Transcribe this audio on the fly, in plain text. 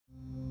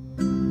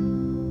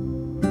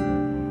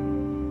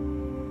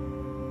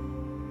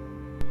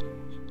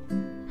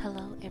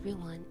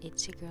everyone,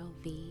 it's your girl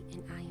V,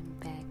 and I am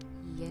back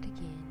yet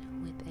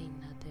again with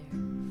another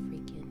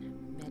freaking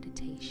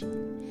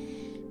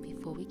meditation.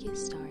 Before we get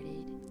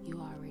started,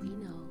 you already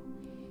know,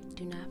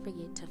 do not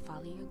forget to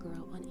follow your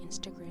girl on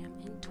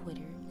Instagram and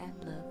Twitter at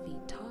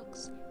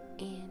LoveVTalks,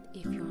 and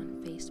if you're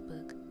on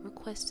Facebook,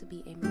 request to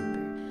be a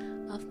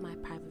member of my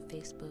private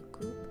Facebook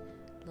group,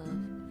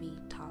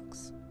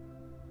 LoveVTalks.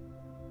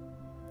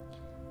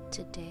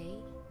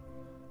 Today,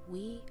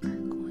 we are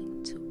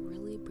going to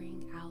really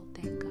bring out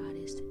that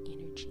goddess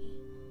energy.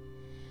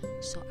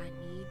 So I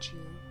need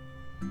you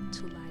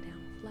to lie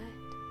down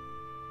flat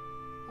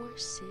or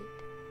sit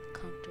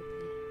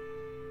comfortably.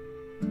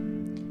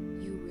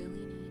 You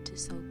really need to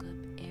soak up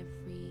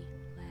every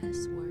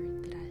last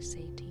word that I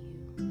say to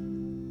you.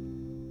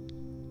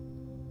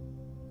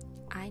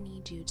 I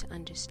need you to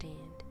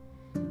understand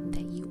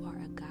that you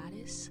are a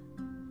goddess.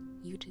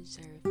 You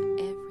deserve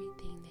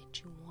everything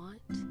that you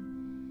want.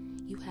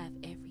 You have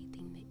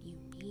everything that you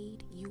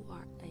need. You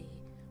are a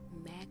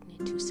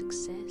magnet to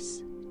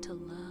success, to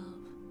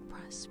love,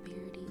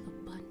 prosperity,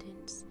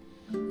 abundance.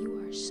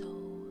 You are so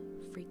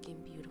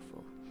freaking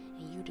beautiful,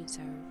 and you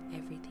deserve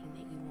everything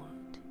that you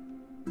want.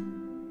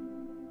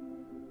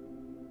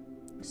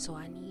 So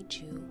I need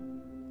you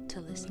to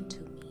listen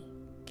to me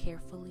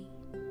carefully,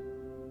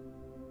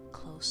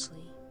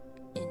 closely,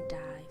 and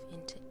dive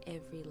into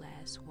every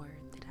last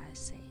word that I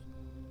say.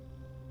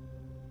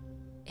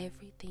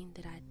 Everything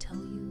that I tell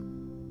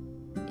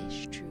you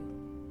is true.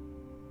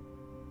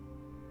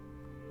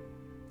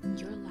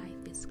 Your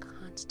life is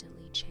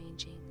constantly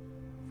changing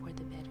for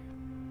the better.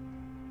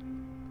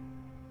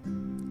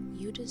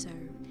 You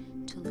deserve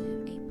to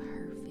live a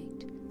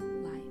perfect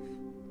life.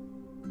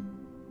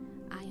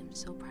 I am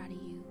so proud of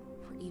you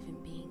for even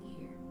being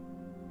here.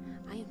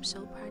 I am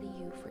so proud of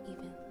you for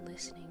even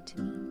listening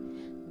to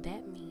me.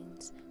 That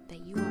means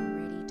that you are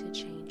ready to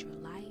change your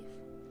life.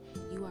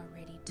 You are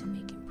ready to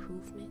make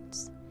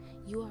improvements.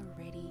 You are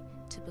ready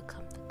to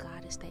become the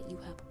goddess that you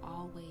have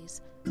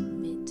always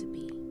meant to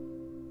be.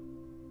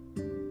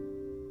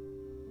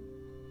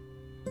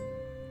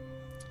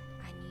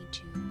 I need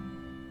you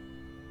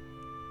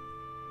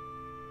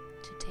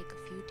to take a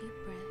few deep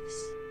breaths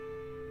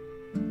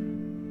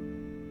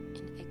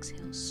and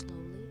exhale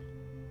slowly.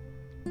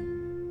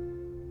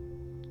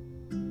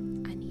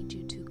 I need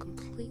you to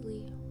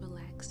completely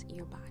relax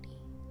your body.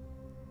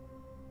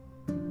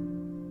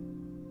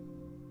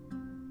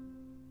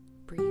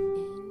 Breathe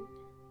in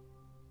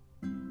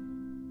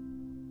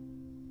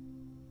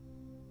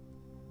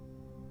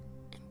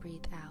and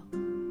breathe out.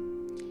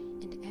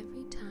 And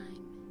every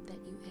time that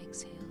you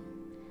exhale,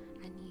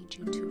 I need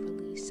you to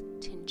release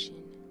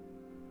tension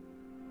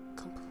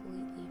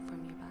completely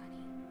from your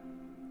body.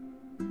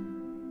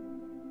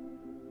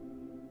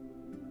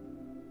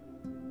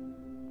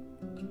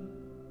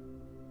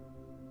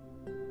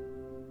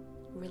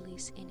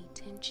 Release any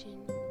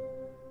tension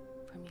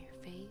from your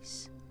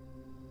face,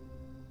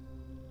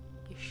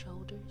 your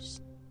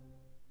shoulders,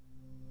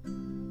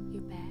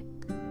 your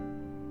back,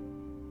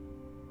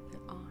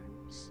 your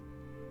arms,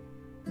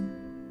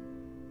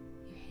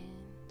 your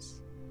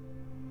hands,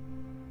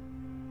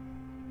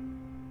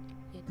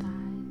 your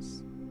thighs,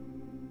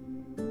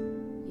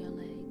 your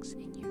legs,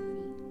 and your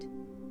feet.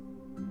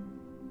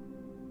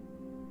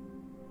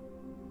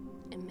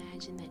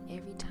 Imagine that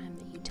every time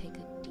that you take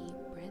a deep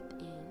breath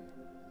in,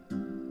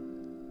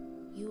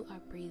 you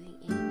are breathing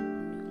in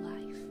new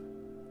life.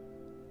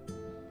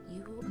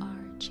 You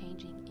are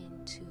changing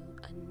into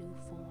a new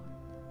form.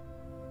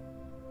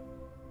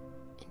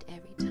 And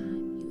every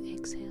time you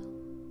exhale,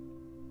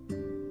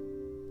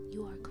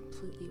 you are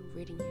completely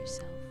ridding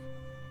yourself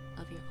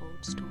of your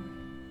old story.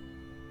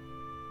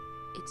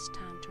 It's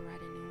time to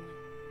write a new one.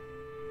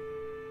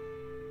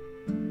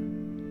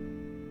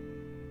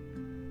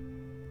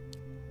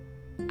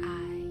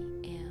 I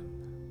am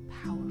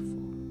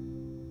powerful.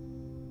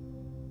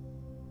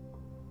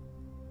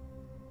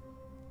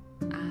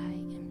 I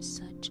am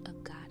such a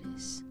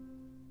goddess.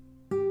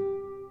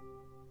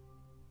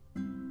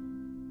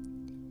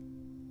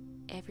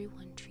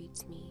 Everyone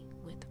treats me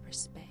with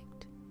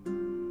respect.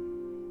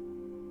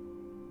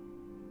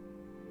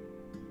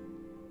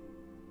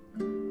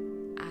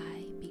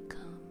 I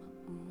become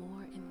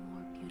more and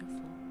more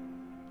beautiful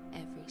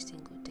every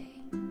single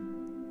day.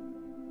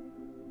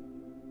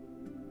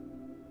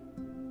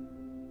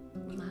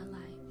 My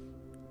life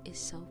is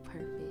so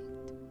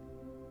perfect.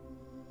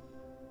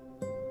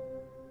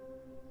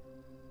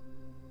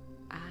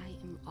 I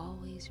am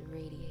always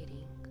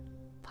radiating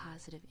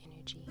positive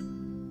energy.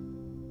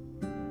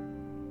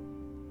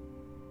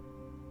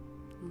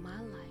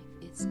 My life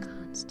is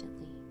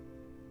constantly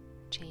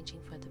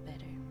changing for the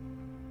better.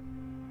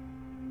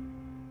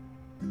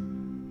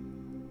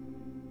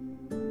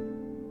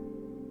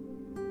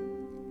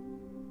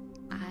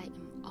 I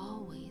am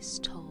always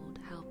told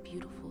how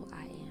beautiful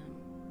I am.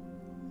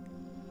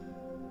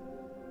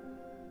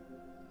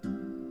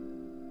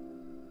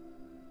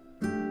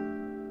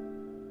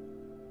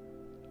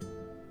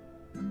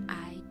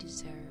 I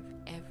deserve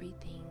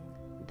everything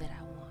that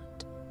I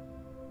want.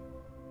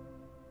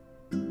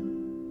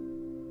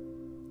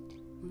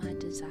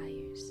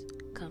 desires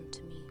come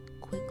to me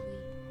quickly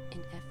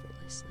and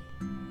effortlessly.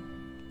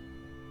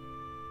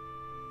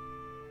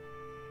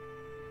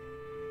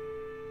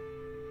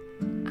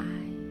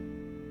 I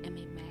am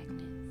a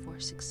magnet for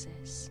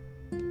success.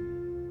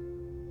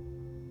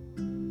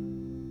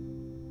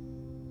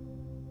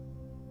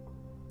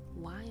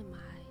 Why am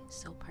I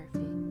so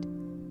perfect?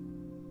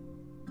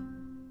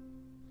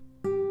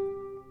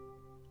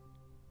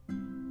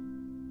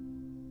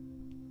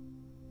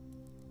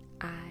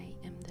 I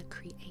am the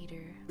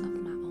creator of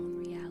my own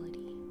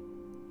reality.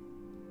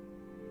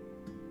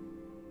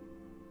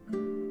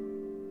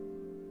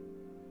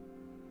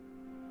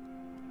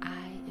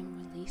 I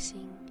am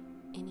releasing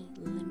any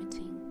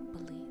limiting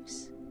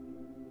beliefs.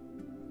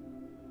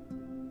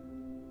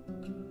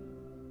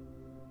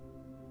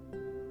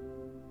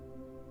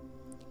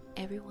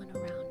 Everyone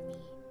around me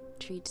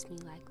treats me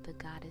like the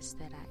goddess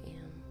that I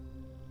am.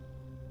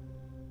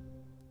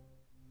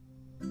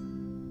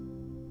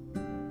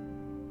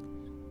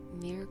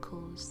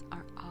 Miracles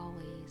are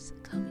always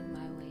coming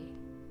my way.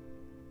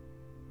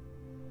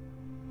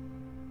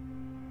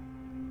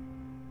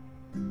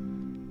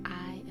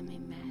 I am a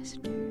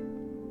master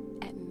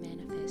at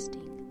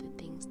manifesting the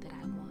things that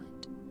I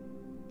want.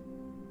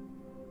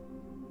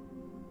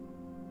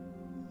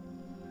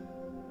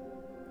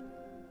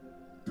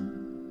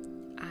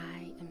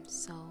 I am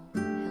so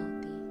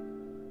healthy.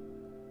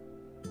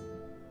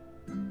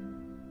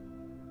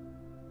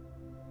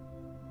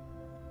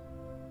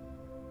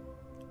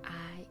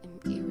 I am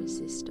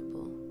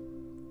irresistible.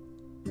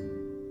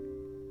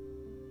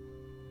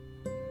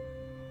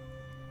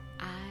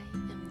 I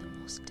am the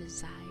most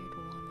desired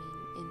woman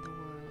in the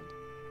world.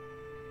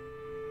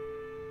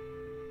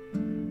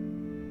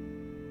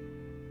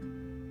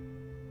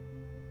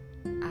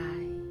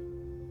 I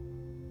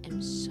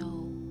am so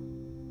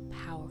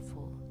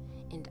powerful,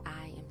 and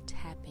I am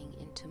tapping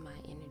into my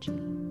energy.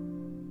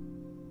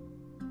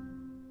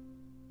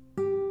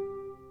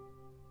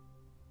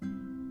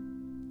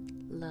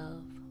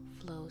 Love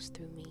flows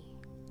through me.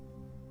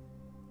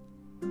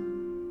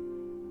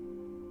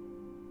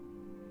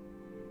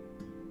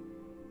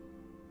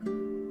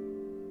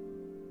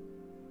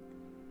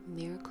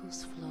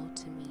 Miracles flow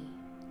to me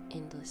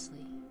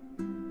endlessly.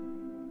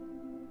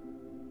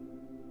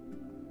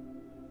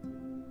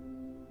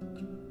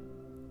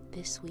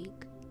 This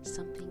week,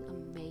 something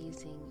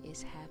amazing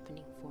is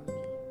happening for me.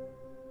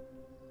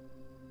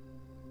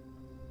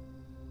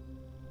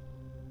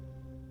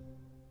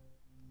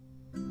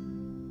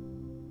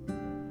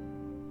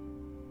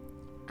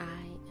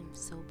 I am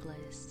so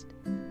blessed.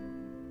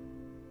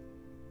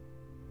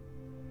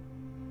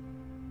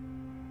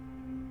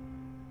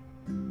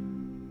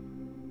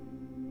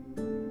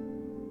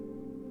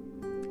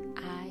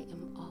 I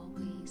am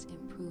always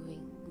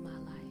improving my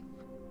life.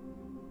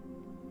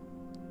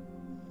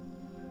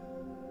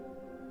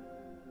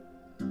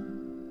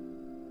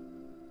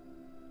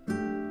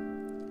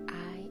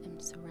 I am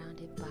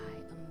surrounded by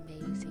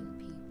amazing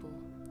people.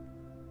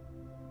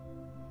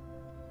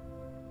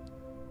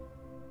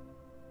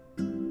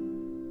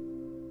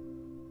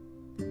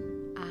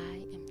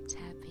 I am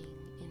tapping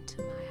into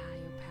my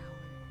higher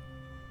power.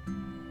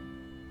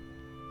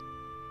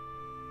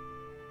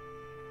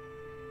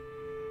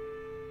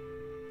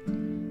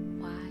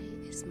 Why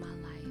is my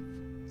life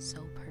so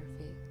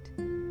perfect?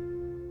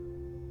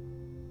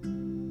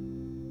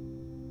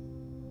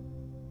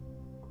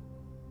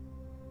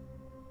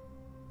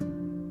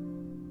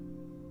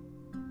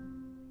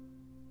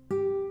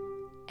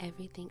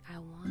 Everything I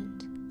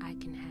want, I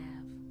can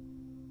have.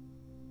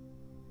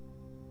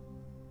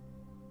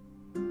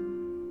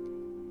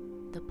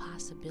 The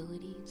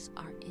possibilities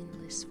are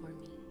endless for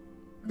me.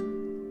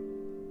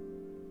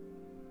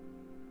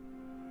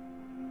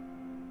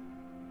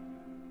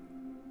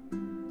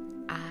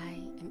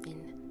 I am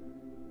in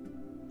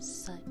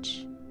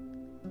such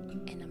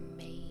an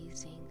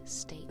amazing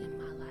state in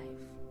my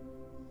life.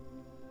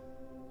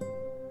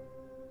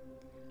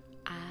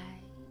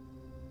 I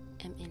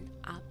am in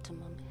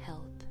optimum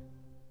health.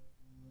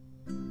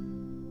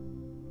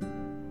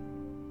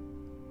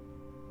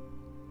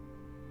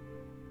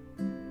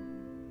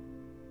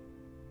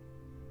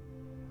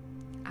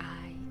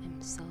 I am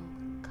so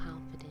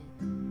confident.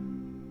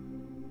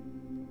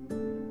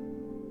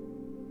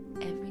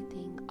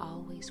 Everything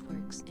always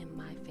works in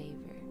my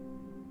favor.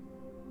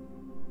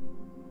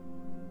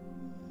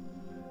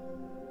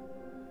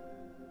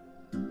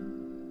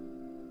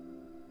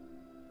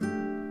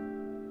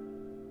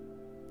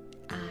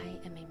 I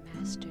am a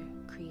master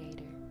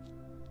creator.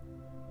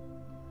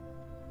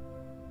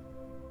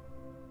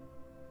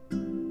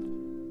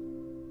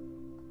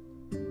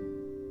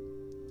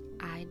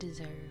 I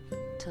deserve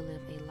to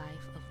live a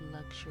life of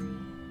luxury.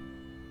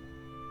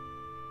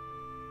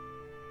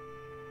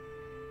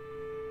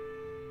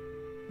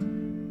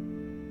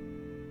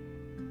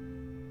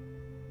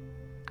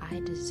 I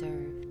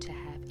deserve to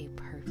have a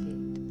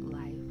perfect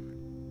life.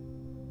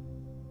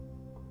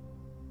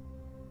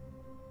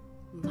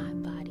 My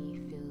body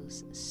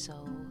feels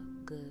so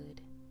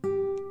good.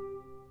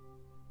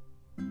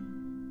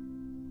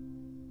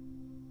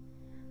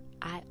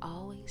 I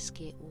always always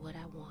get what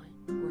I want,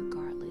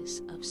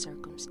 regardless of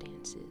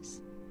circumstances.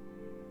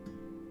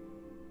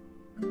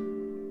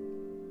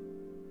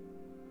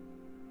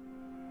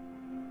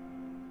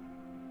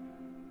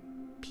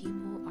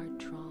 People are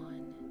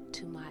drawn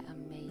to my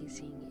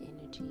amazing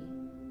energy.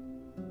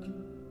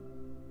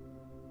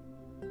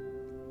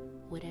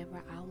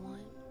 Whatever I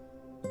want,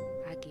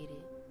 I get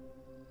it.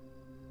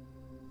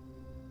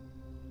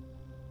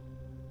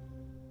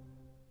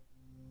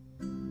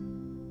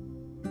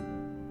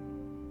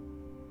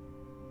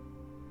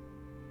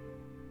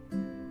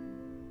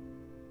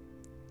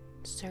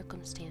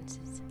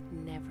 Circumstances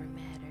never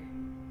matter.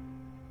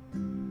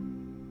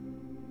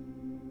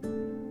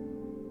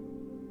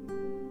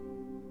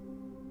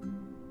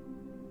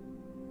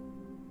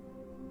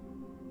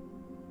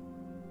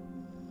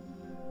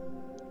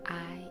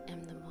 I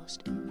am the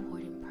most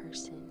important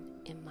person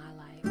in my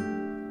life.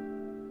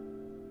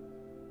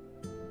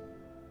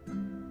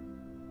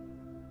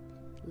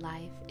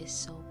 Life is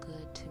so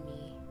good to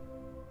me.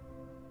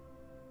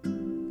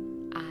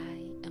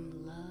 I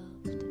am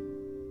loved.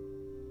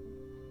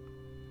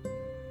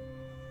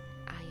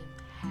 I am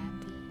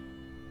happy.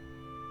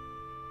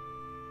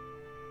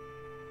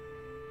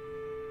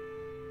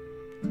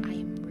 I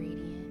am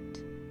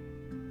radiant.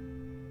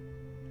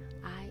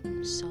 I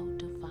am so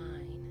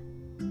divine.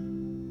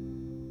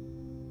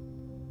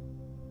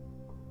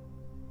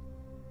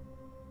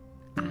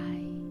 I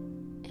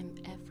am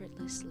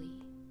effortlessly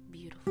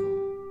beautiful.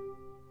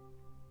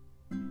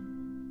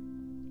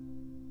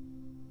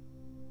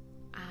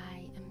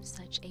 I am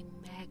such a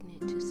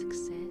magnet to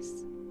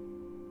success.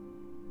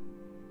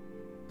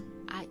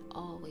 I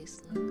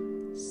always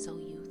look so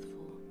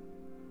youthful.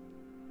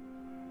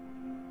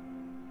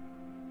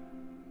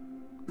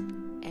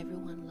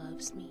 Everyone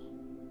loves me.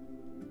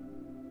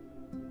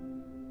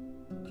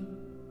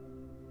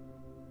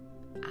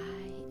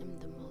 I am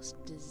the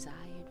most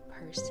desired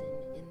person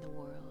in the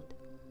world.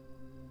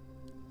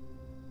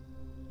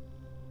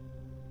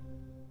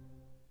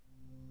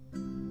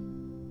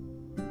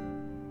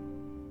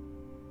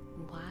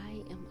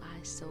 Why am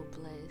I so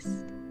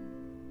blessed?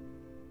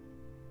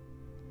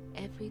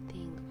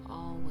 Everything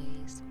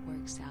always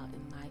works out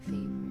in my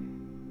favor.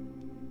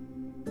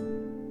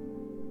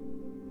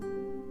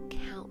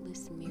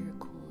 Countless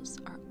miracles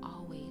are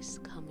always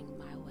coming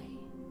my way.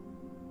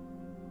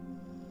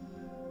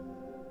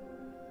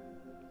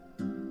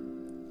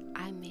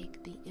 I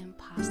make the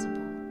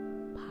impossible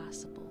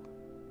possible.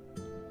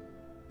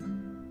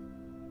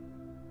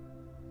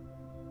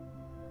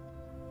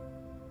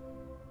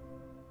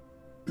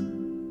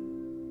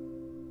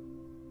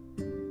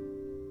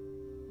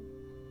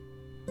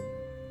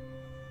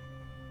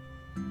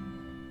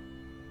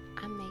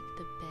 I make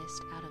the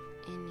best out of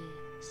any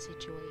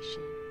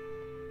situation.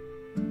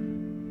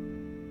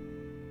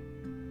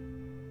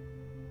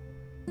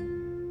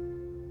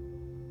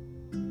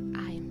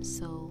 I am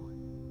so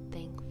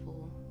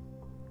thankful.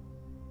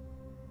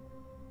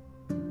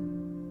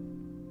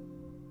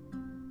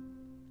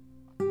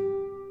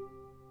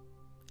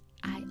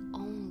 I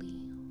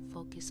only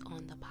focus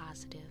on the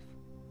positive.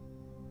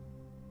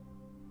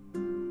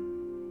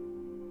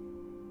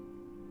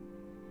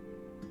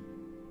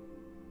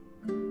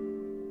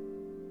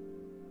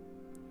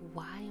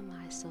 Why am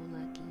I so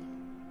lucky?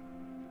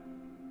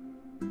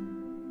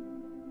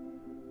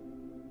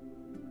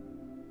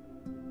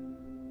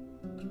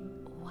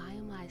 Why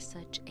am I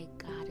such a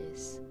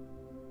goddess?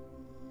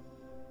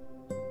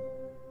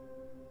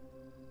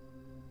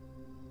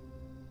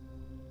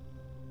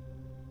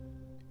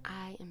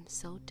 I am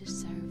so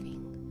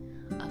deserving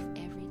of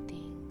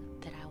everything